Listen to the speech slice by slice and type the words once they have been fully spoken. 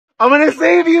I'm gonna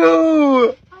save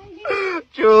you!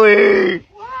 Julie!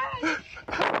 What?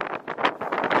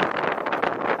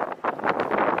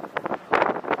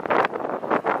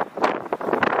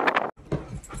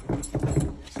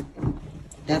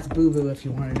 That's Boo Boo if you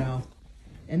want to know.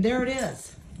 And there it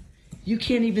is. You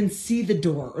can't even see the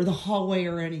door or the hallway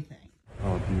or anything.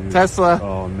 Oh, dude. Tesla.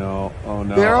 Oh, no. Oh,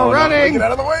 no. They're all running. Get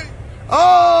out of the way.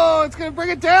 Oh, it's gonna bring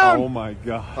it down. Oh, my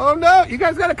God. Oh, no. You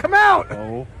guys gotta come out.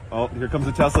 Oh, here comes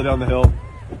the Tesla down the hill.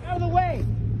 Out of the way.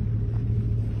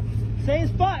 Same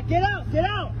spot. Get out. Get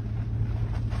out.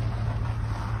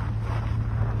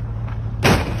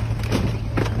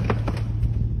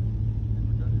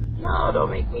 No,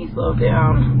 don't make me slow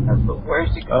down. That's the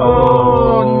worst you can.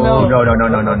 Oh, no. No.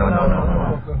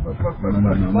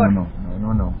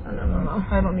 No.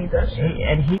 I don't need that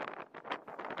shit.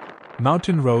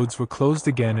 Mountain roads were closed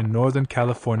again in Northern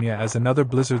California as another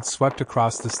blizzard swept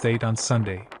across the state on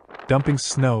Sunday, dumping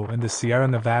snow in the Sierra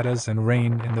Nevadas and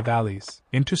rain in the valleys.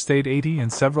 Interstate 80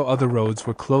 and several other roads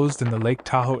were closed in the Lake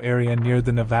Tahoe area near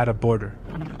the Nevada border,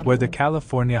 where the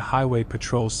California Highway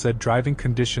Patrol said driving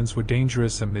conditions were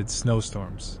dangerous amid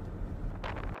snowstorms.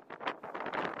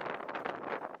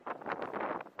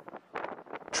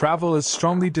 Travel is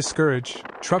strongly discouraged,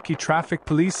 Truckee Traffic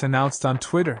Police announced on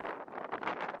Twitter.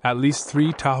 At least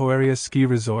 3 Tahoe-area ski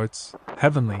resorts,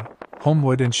 Heavenly,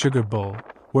 Homewood and Sugar Bowl,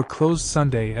 were closed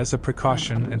Sunday as a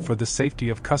precaution and for the safety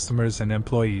of customers and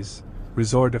employees,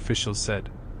 resort officials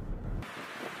said.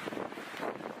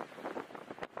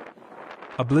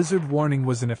 A blizzard warning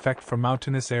was in effect for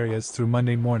mountainous areas through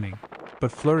Monday morning,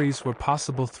 but flurries were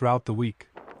possible throughout the week,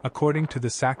 according to the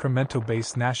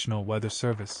Sacramento-based National Weather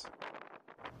Service.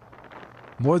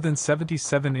 More than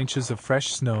 77 inches of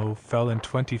fresh snow fell in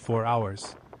 24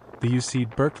 hours, the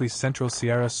UC Berkeley Central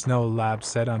Sierra Snow Lab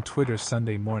said on Twitter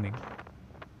Sunday morning.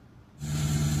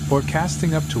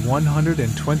 Forecasting up to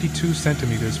 122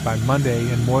 centimeters by Monday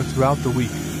and more throughout the week,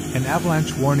 an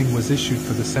avalanche warning was issued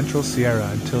for the Central Sierra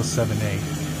until 7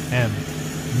 a.m.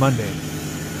 Monday.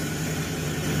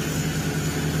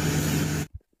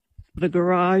 The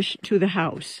garage to the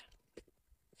house.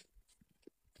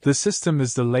 The system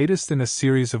is the latest in a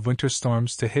series of winter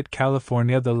storms to hit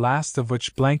California, the last of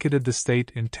which blanketed the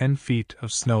state in 10 feet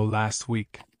of snow last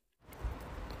week.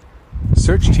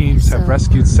 Search teams have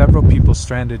rescued several people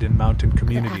stranded in mountain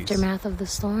communities. The aftermath of the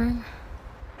storm?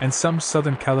 And some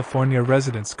Southern California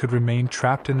residents could remain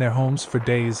trapped in their homes for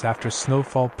days after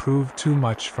snowfall proved too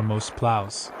much for most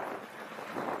plows.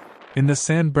 In the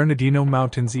San Bernardino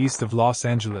Mountains east of Los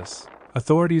Angeles,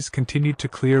 authorities continued to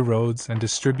clear roads and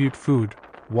distribute food,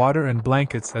 water and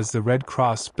blankets as the Red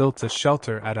Cross built a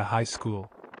shelter at a high school.